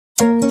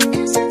I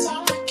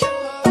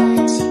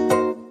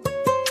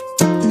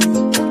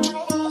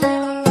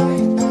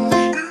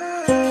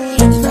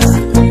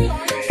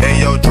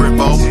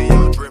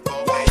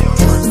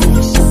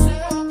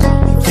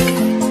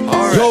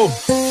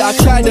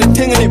tried the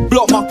thing and it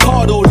blocked my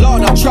card, oh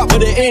lord. I trap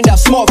but it ain't that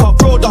smart, my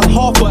bro done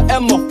half a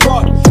M of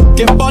fraud.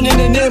 Get bun in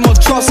the name of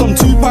trust, I'm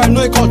too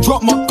paranoid, can't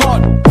drop my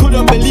guard.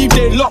 Couldn't believe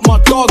they locked my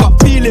dog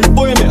up, feeling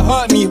boy, it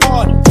hurt me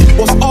hard.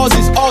 What's ours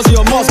is ours,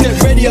 your must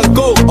get ready and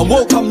go, I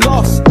won't come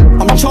last.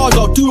 I'm charged,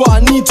 I'll do what I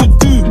need to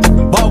do,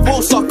 but I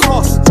won't suck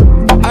cost.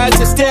 I had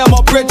to stay at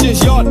my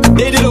brethren's yard,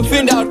 they didn't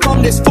think that I'd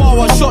come this far.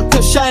 One shot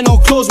to shine, I'll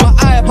close my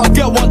eye. If I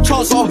get one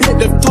chance, I'll hit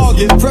the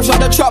target. Fresh out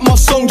the trap, my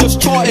song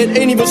just charted,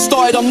 ain't even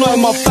started, I'm not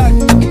in my bag.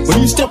 When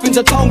you step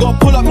into town, gotta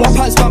pull up your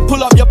pants, man,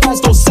 pull up your pants,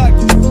 don't sag.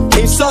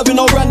 Ain't serving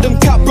no random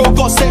cap, bro,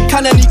 got sent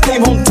can and he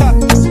came home tap.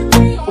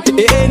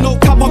 It ain't no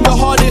cap, I'm the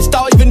hardest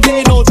out, even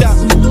they know that.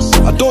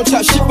 I don't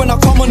chat shit when I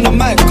come on the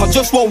mic, I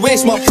just won't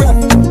waste my breath.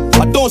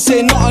 I don't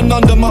say nothing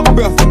under my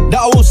breath, that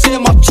I won't say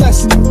in my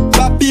chest.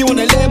 Bad B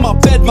wanna lay in my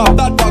bed, my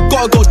bad, but I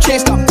gotta go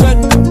chase that bread.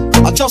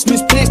 I just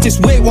misplaced this,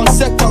 wait 1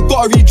 sec, I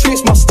gotta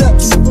retrace my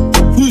steps.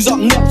 Who's up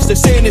next? They're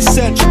saying it's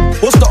central.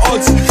 What's the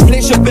odds?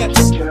 Place your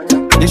bets.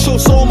 They show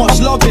so much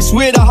love, it's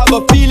weird, I have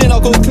a feeling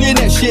I'll go clear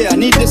next year. I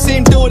need the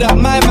same deal that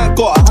my man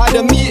got, I had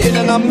a meeting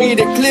and I made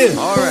it clear.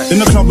 In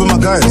the club with my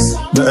guys,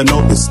 better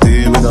know they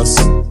stay with us.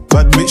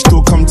 Bad bitch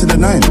still come to the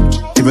 9,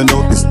 even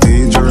though it's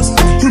dangerous.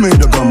 Who made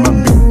the gun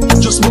man be?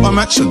 Just what I'm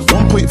action,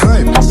 1.5.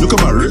 Look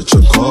at my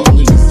Richard car.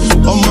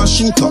 On my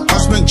shooter, I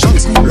spent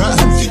chunks. Right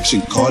hand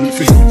fiction, call it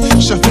free.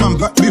 Chef man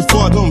back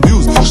before I don't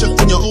views. Chef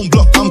on your own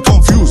block, I'm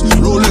confused.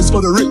 Rolex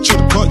for the Richard,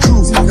 can't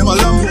cruise. Then my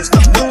Lambo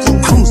stacked up on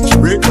cruise.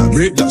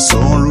 Break that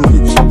so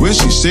unruly. When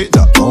she shake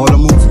that, all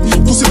the movie.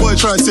 Pussy boy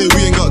try to say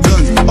we ain't got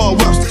guns. Oh,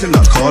 wow, sticking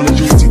that Call of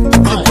Duty.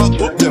 I back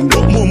up them,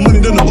 got more money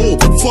than the whole.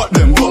 Fuck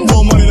them, got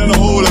more money than the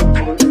whole.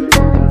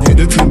 Hit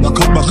the team, back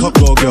up,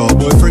 go girl.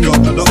 Boyfriend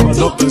got my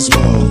up as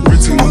well.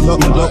 Written my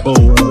up, oh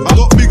well. I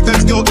got big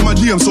text girl in my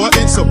DM, so I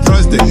ain't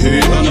surprised they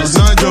hate. And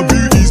your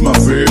beauty's my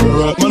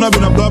favorite. Man, I've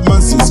been a bad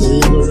man since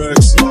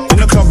X. In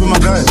the club with my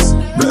guys,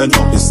 better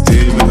not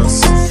stay with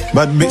us.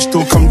 Bad bitch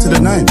still come to the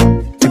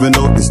 9, even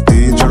though it's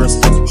dangerous.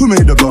 Who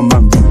made the gun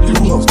man be?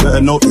 Who else?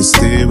 Better know they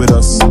stay with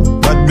us.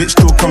 Bad bitch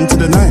still come to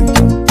the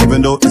 9,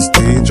 even though it's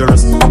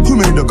dangerous. Who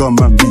made the gun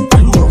man be?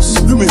 Who else?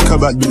 Who make a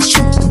bad bitch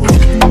shoot?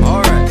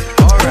 Alright.